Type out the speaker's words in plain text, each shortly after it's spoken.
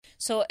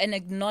So an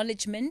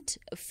acknowledgement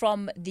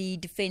from the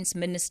Defence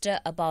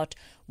Minister about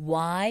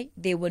why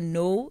there were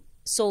no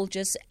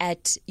soldiers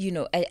at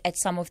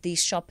some of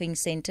these shopping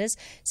centres,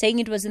 saying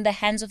it was in the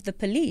hands of the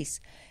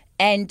police.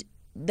 And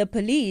the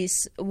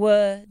police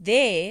were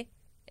there,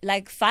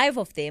 like 5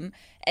 of them,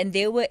 and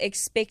they were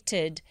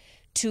expected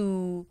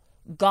to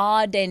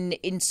guard and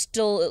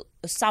instill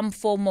some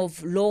form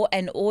of law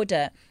and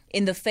order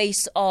in the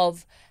face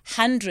of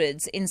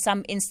hundreds, in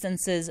some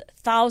instances,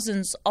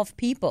 thousands of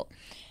people.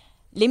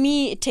 Let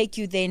me take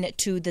you then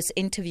to this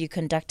interview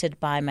conducted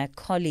by my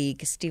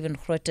colleague Stephen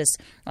Grootes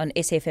on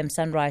SAFM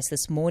Sunrise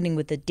this morning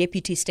with the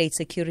Deputy State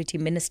Security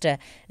Minister,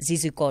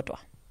 Zizi Kodwa.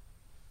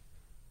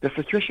 The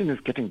situation is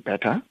getting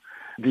better.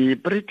 The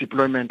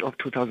pre-deployment of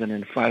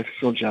 2005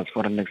 soldiers,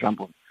 for an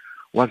example,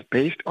 was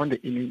based on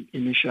the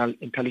initial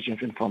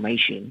intelligence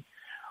information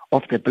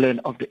of the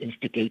plan of the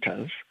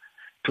instigators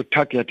to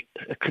target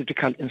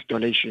critical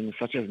installations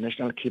such as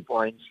national key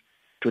points,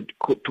 to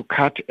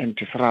cut and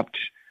disrupt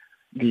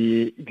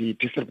the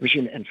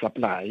distribution and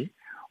supply.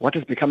 What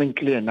is becoming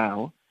clear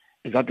now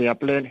is that their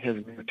plan has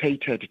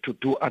mutated to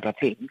do other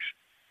things,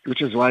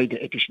 which is why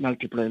the additional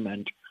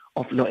deployment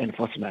of law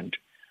enforcement.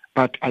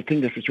 But I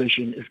think the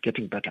situation is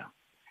getting better.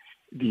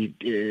 The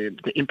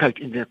impact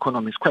in the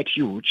economy is quite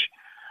huge,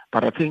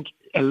 but I think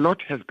a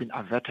lot has been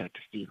averted,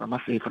 Steve. I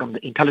must say, from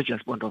the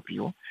intelligence point of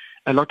view,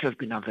 a lot has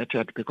been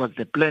averted because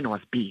the plan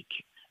was big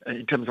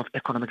in terms of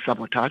economic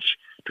sabotage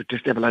to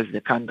destabilize the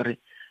country.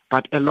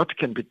 But a lot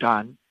can be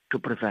done to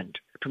prevent,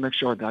 to make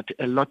sure that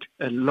a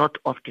lot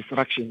of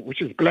destruction,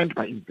 which is planned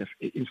by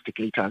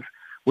instigators,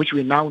 which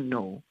we now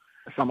know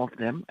some of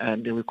them,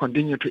 and we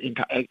continue to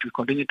interact, we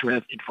continue to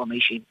have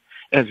information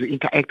as we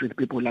interact with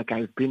people. Like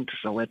I've been to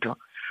Soweto,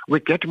 we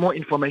get more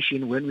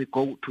information when we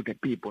go to the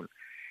people.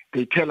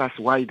 They tell us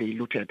why they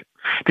looted.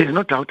 There's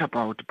no doubt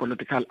about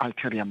political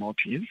ulterior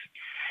motives.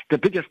 The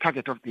biggest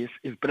target of this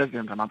is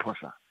President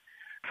Ramaphosa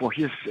for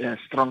his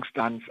strong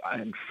stance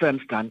and firm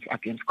stance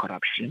against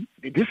corruption.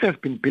 This has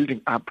been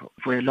building up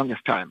for the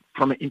longest time.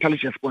 From an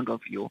intelligence point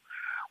of view,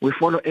 we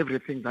follow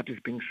everything that is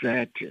being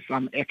said,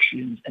 some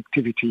actions,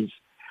 activities.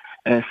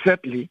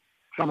 Certainly,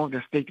 some of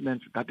the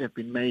statements that have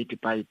been made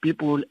by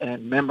people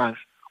and members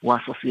who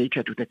are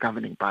associated with the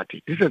governing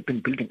party. This has been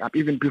building up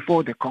even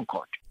before the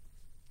Concord.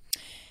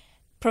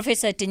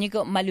 Professor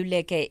Tinyiko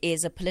Maluleke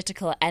is a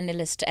political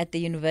analyst at the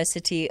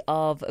University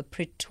of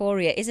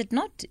Pretoria. Is it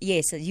not?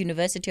 Yes,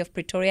 University of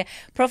Pretoria.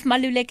 Prof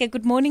Maluleke,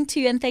 good morning to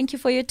you and thank you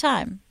for your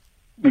time.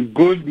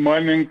 Good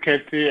morning,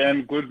 Kathy,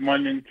 and good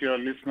morning to your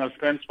listeners.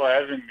 Thanks for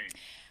having me.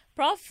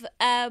 Prof,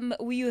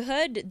 you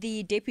heard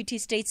the Deputy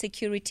State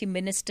Security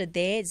Minister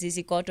there,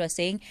 Zizi Kodwa,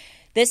 saying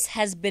this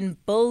has been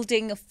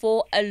building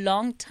for a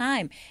long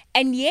time.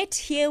 And yet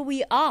here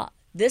we are.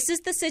 This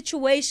is the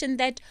situation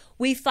that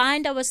we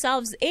find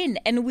ourselves in,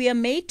 and we are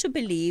made to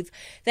believe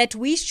that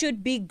we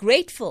should be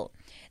grateful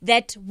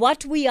that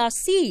what we are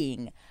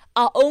seeing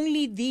are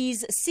only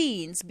these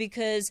scenes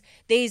because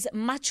there's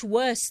much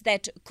worse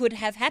that could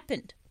have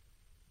happened.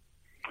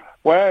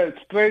 Well,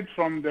 straight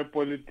from the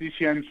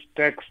politician's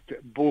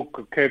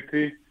textbook,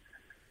 Kathy,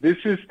 this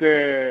is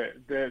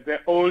the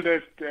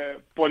oldest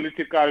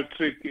political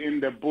trick in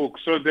the book.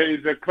 So there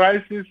is a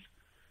crisis,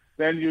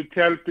 then you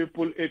tell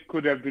people it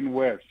could have been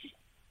worse.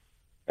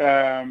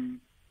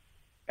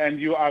 And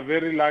you are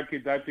very lucky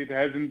that it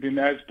hasn't been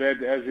as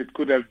bad as it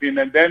could have been.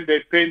 And then they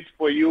paint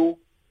for you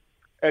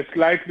a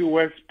slightly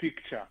worse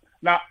picture.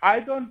 Now, I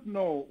don't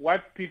know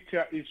what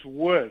picture is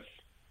worse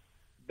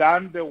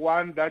than the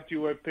one that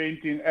you were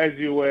painting as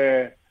you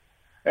were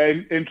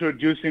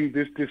introducing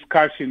this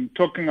discussion,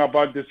 talking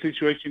about the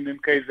situation in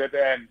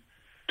KZN,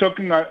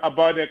 talking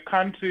about a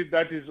country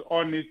that is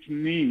on its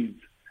knees,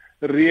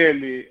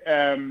 really.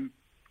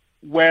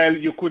 Well,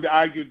 you could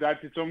argue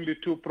that it's only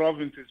 2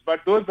 provinces,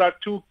 but those are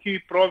 2 key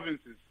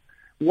provinces.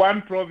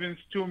 1 province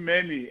too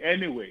many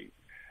anyway.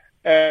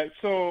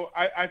 So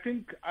I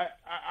think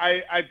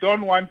I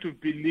don't want to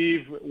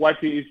believe what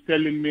he is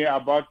telling me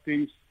about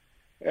things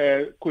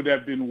could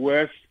have been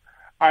worse.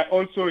 I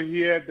also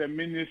hear the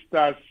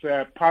ministers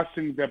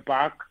passing the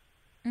buck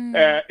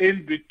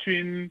in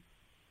between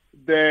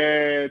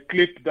the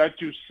clip that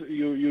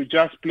you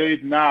just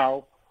played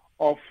now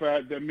of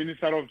the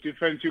Minister of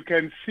Defense. You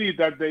can see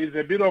that there is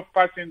a bit of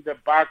passing the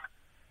buck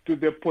to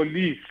the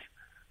police,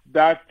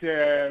 that,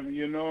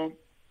 the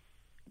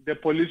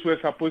police were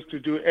supposed to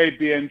do A,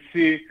 B, and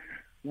C.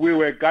 We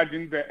were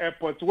guarding the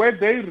airports. Were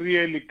they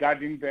really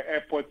guarding the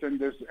airports and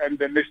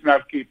the national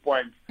key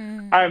points?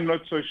 I'm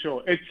not so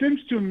sure. It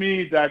seems to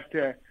me that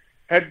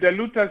had the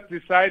looters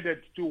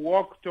decided to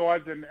walk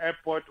towards an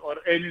airport or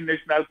any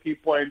national key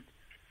point,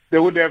 they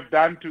would have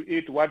done to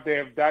it what they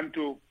have done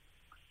to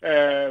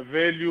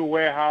Value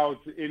Warehouse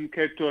in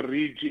Cato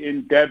Ridge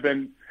in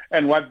Durban,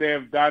 and what they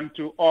have done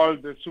to all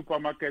the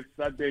supermarkets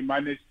that they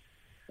managed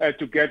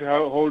to get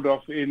hold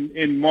of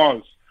in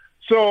malls.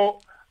 So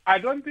I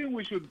don't think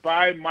we should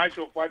buy much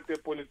of what the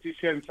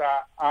politicians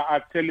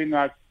are telling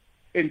us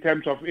in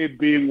terms of it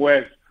being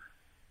worse.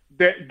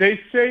 They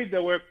say they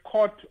were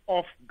caught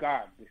off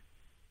guard.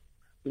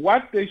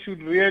 what they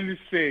should really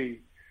say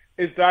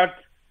is that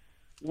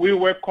we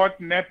were caught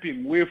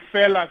napping, we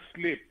fell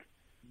asleep.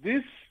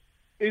 This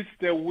is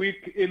the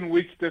week in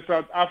which the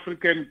South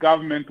African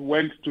government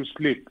went to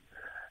sleep.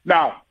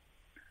 Now,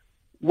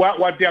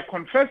 what they are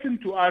confessing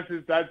to us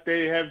is that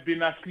they have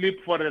been asleep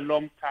for a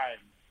long time.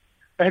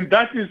 And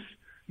that is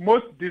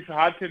most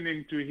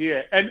disheartening to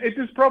hear. And it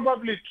is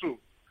probably true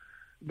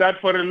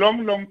that for a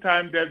long, long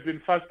time they've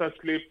been fast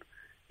asleep,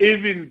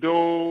 even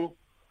though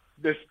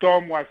the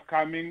storm was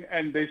coming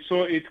and they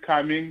saw it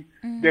coming.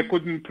 They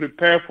couldn't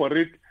prepare for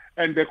it,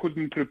 and they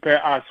couldn't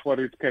prepare us for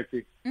it,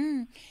 Kathy.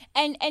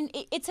 And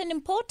it's an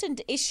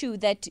important issue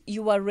that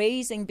you are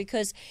raising,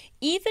 because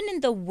even in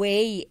the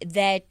way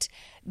that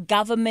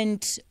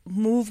government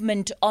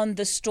movement on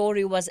the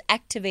story was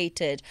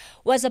activated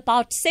was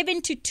about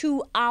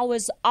 72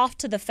 hours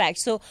after the fact.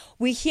 So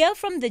we hear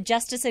from the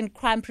Justice and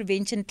Crime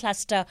Prevention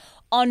Cluster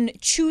on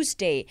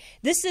Tuesday.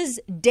 This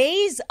is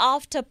days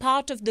after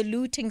part of the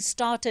looting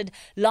started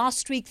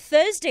last week,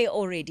 Thursday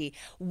already.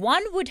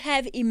 One would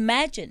have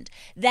imagined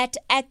that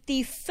at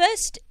the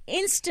first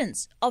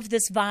instance of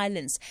this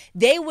violence,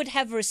 they would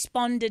have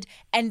responded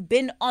and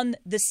been on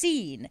the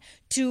scene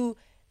to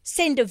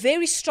send a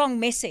very strong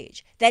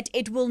message that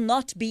it will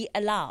not be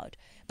allowed.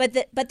 But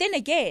then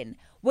again,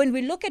 when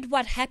we look at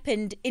what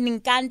happened in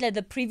Nkandla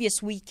the previous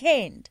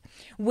weekend,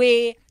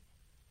 where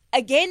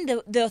again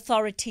the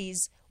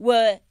authorities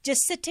were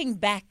just sitting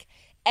back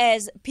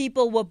as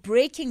people were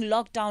breaking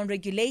lockdown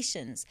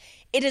regulations,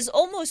 it has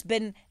almost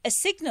been a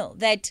signal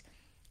that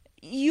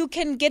you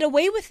can get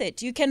away with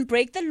it. You can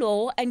break the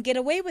law and get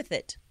away with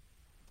it.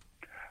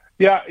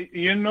 Yeah,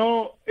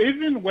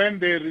 even when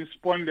they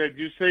responded,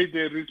 you say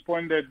they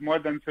responded more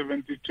than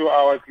 72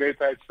 hours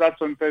later. It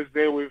starts on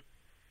Thursday.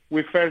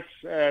 We first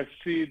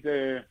see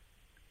the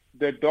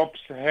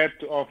DOPS head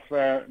of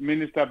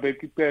Minister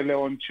Bekitele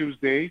on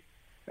Tuesday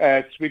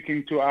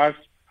speaking to us.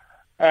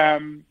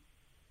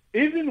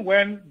 Even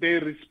when they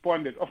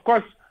responded, of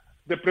course,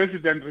 the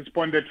president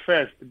responded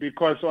first,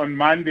 because on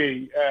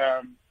Monday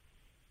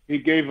he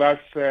gave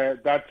us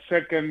that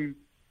second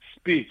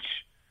speech.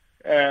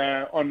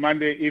 On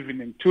Monday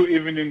evening, 2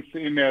 evenings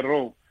in a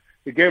row.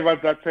 He gave us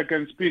that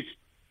second speech,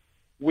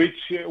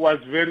 which was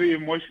very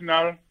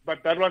emotional,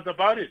 but that was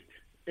about it.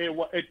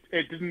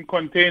 It didn't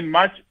contain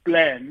much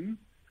plan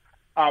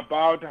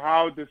about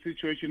how the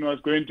situation was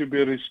going to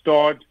be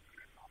restored,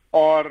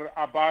 or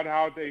about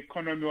how the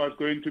economy was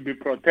going to be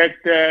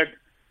protected,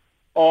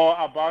 or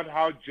about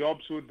how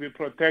jobs would be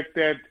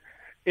protected.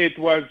 It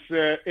was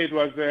a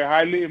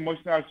highly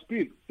emotional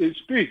speech.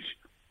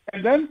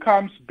 And then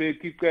comes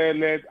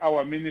Bekitele,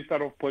 our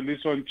Minister of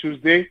Police, on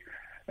Tuesday,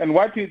 and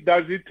what he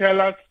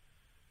tell us?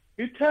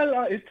 It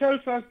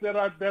tells us there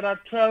are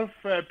 12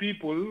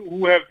 people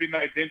who have been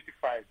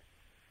identified,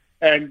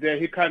 and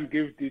he can't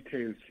give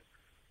details.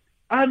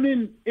 I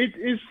mean, it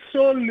is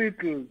so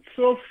little,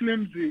 so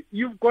flimsy.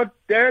 You've got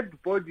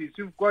dead bodies.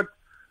 You've got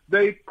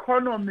the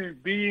economy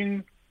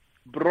being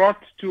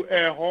brought to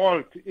a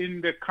halt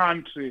in the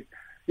country.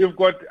 You've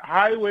got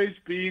highways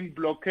being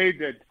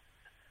blockaded.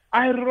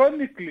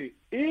 Ironically,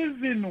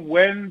 even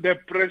when the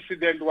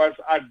president was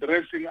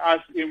addressing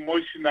us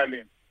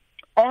emotionally,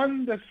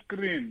 on the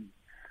screen,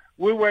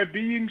 we were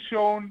being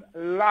shown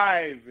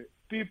live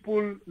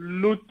people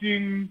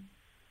looting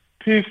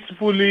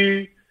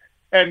peacefully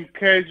and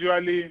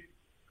casually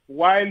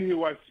while he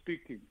was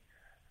speaking.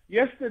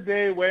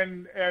 Yesterday,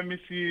 when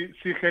Mr.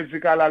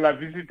 Zikalala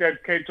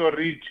visited Cato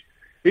Ridge,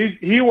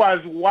 he was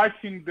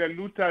watching the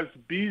looters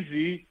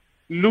busy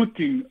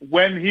looting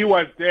when he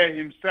was there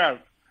himself,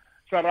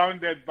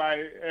 surrounded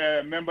by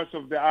members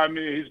of the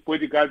army, his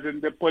bodyguards,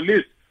 and the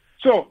police.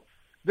 So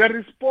the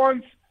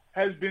response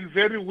has been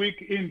very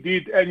weak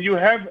indeed, and you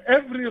have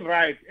every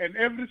right, and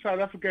every South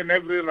African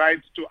every right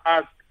to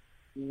ask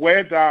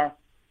whether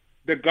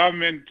the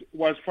government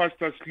was fast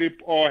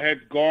asleep or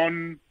had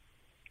gone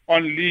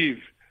on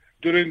leave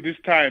during this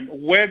time,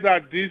 whether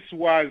this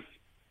was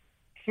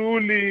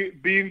truly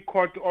being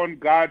caught on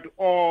guard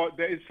or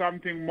there is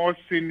something more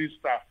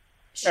sinister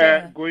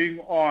going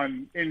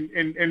on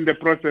in the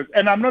process.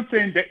 And I'm not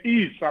saying there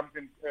is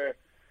something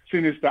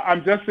sinister.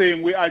 I'm just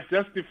saying we are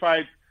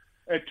justified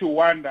to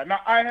wonder. Now,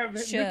 I have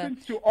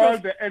listened to all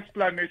the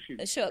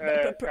explanations.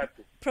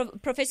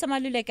 Professor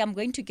Maluleke, I'm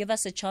going to give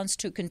us a chance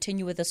to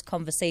continue with this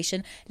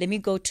conversation. Let me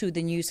go to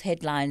the news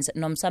headlines.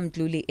 Nomsam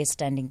Dluli is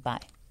standing by.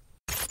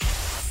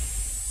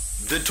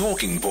 The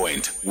Talking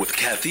Point with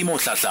Kathy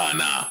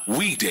Motlatlana.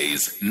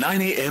 Weekdays,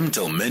 9 a.m.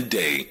 till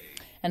midday.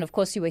 And of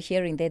course, you were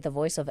hearing there the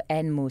voice of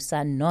Anne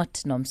Musa,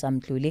 not Nomsam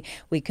Dluli.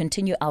 We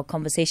continue our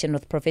conversation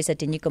with Professor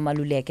Tinyiko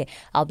Maluleke.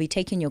 I'll be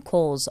taking your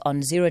calls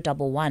on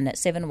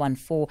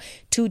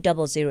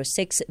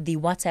 011-714-2006, the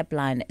WhatsApp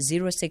line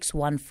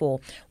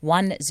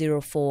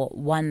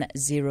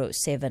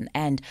 0614-104-107,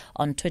 and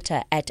on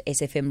Twitter at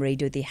SFM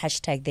Radio, the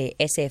hashtag there,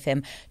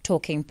 SFM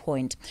Talking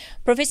Point.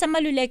 Professor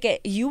Maluleke,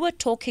 you were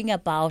talking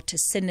about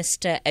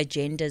sinister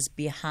agendas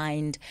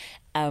behind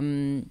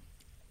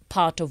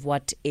part of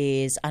what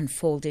is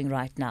unfolding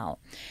right now.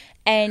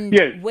 And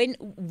Yes. when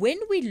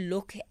we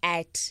look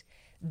at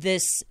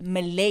this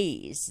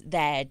malaise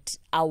that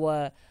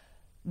our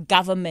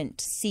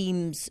government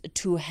seems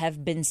to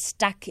have been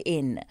stuck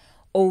in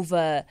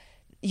over,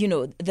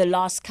 the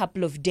last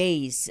couple of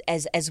days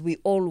as we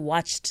all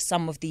watched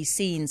some of these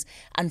scenes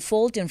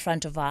unfold in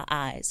front of our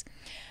eyes,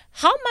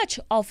 how much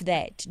of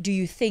that do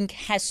you think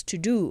has to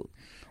do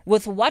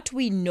with what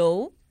we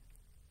know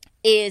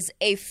is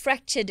a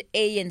fractured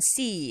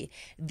ANC,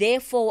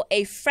 therefore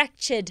a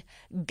fractured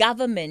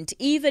government,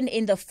 even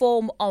in the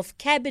form of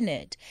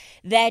cabinet,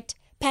 that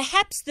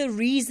perhaps the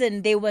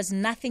reason there was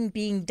nothing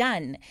being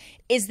done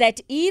is that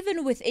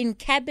even within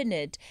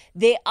cabinet,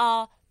 there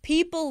are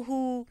people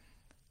who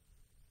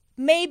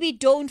maybe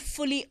don't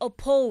fully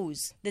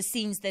oppose the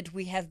scenes that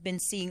we have been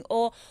seeing,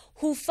 or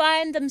who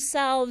find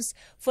themselves,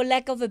 for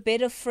lack of a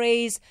better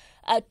phrase,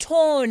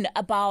 torn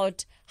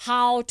about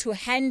how to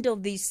handle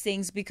these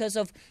things because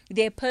of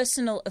their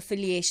personal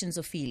affiliations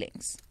or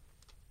feelings.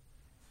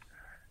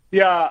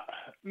 Yeah,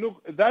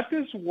 look, that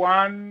is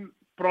one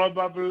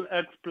probable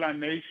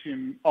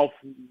explanation of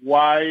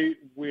why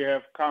we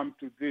have come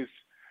to this.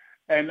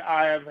 And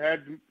I have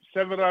had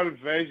several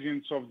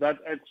versions of that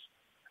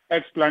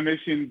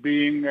explanation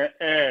being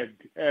aired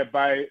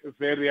by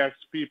various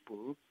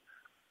people,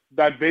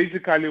 that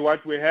basically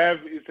what we have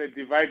is a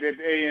divided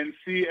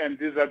ANC, and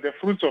these are the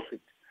fruits of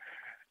it.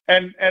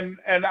 And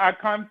I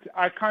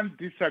can't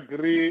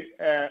disagree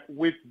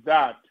with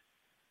that.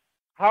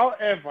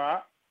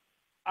 However,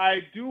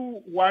 I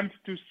do want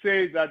to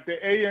say that the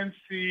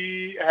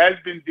ANC has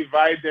been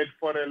divided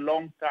for a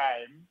long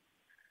time,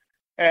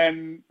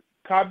 and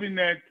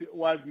cabinet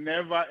was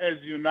never as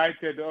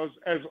united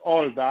as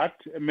all that,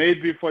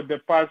 maybe for the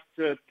past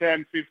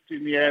 10,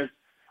 15 years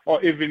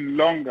or even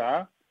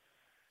longer.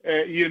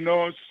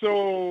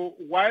 So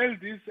while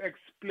this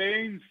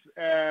explains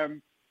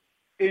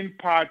in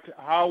part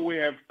how we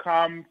have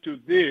come to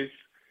this,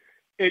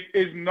 it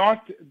is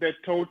not the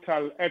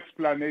total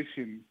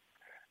explanation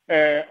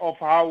of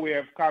how we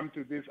have come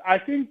to this. I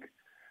think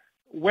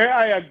where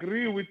I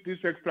agree with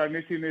this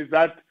explanation is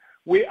that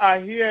we are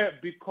here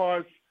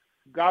because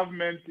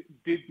government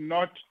did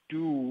not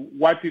do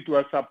what it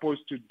was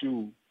supposed to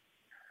do.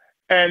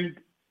 And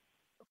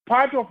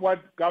part of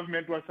what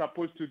government was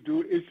supposed to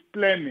do is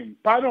planning.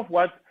 Part of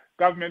what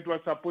government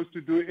was supposed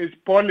to do is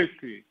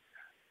policy.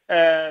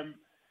 The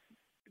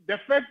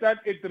fact that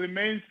it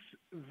remains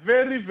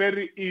very,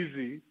 very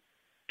easy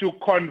to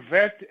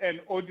convert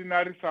an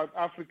ordinary South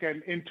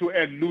African into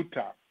a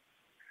looter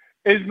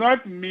is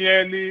not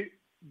merely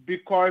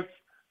because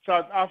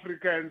South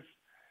Africans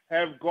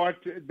have got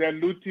the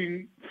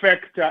looting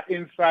factor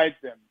inside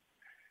them.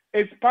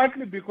 It's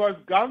partly because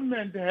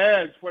government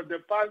has, for the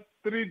past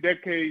 3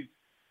 decades,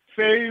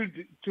 failed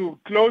to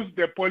close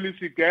the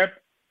policy gap,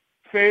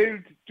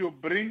 failed to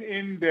bring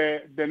in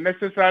the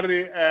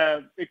necessary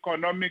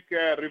economic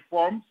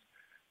reforms.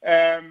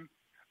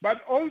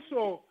 But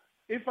also,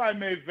 if I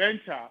may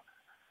venture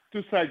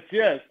to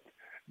suggest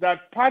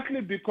that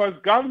partly because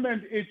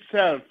government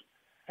itself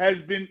has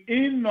been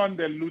in on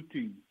the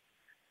looting,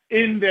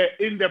 in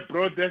the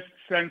broadest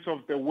sense of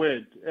the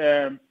word.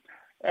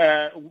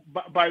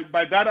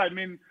 By that I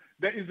mean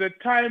there is a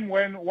time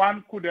when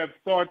one could have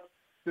thought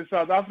the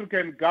South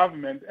African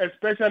government,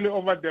 especially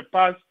over the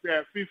past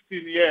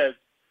 15 years,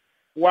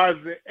 was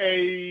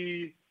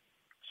a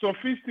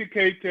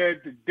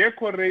sophisticated,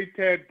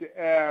 decorated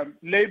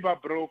labor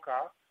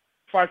broker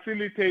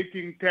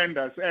facilitating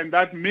tenders, and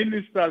that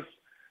ministers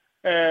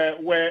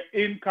were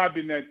in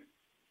cabinet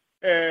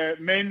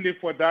mainly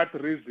for that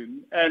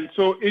reason. And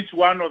so each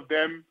one of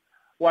them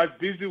was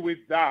busy with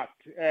that.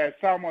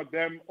 Some of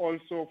them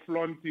also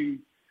flaunting,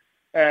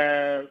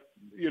 the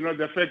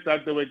fact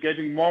that they were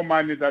getting more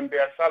money than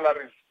their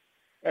salaries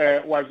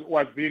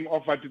was being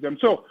offered to them.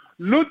 So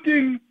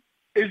looting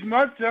is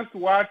not just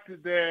what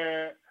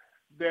the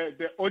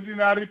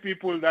ordinary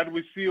people that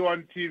we see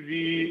on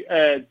TV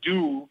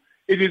do.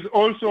 It is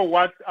also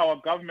what our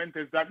government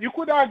has done. You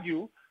could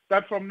argue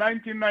that from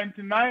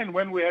 1999,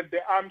 when we had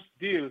the arms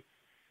deal,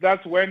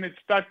 that's when it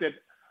started.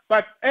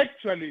 But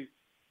actually,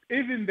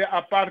 even the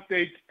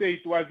apartheid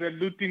state was a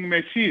looting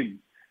machine.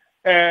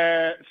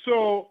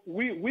 So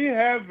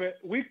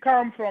we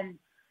come from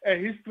a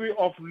history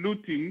of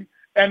looting,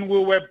 and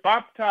we were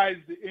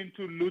baptized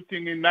into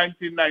looting in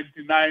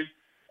 1999.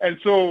 And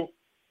so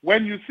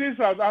when you see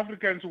South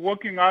Africans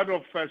walking out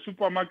of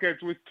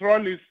supermarkets with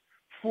trolleys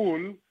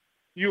full,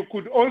 you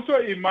could also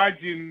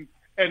imagine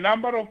a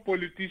number of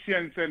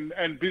politicians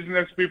and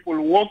business people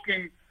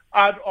walking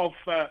out of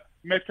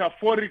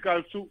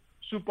metaphorical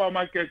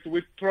supermarkets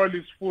with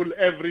trolleys full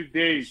every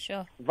day,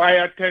 sure,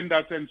 via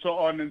tenders and so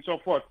on and so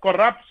forth.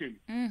 Corruption,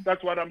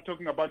 that's what I'm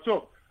talking about.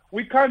 So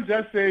we can't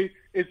just say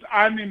it's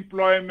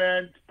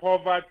unemployment,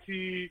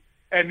 poverty,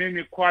 and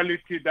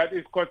inequality that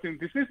is causing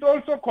this. It's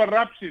also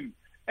corruption,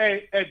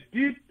 a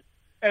deep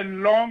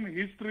and long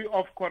history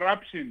of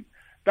corruption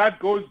that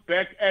goes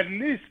back at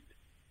least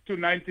to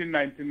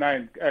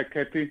 1999,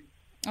 Kathy.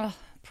 Oh,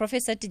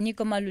 Professor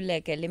Tinyiko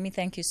Maluleke, let me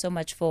thank you so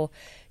much for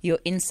your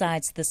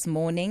insights this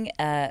morning.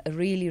 A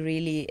really,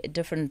 really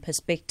different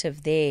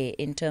perspective there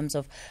in terms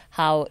of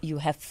how you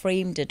have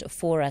framed it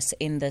for us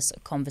in this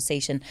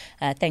conversation.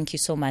 Thank you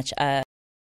so much.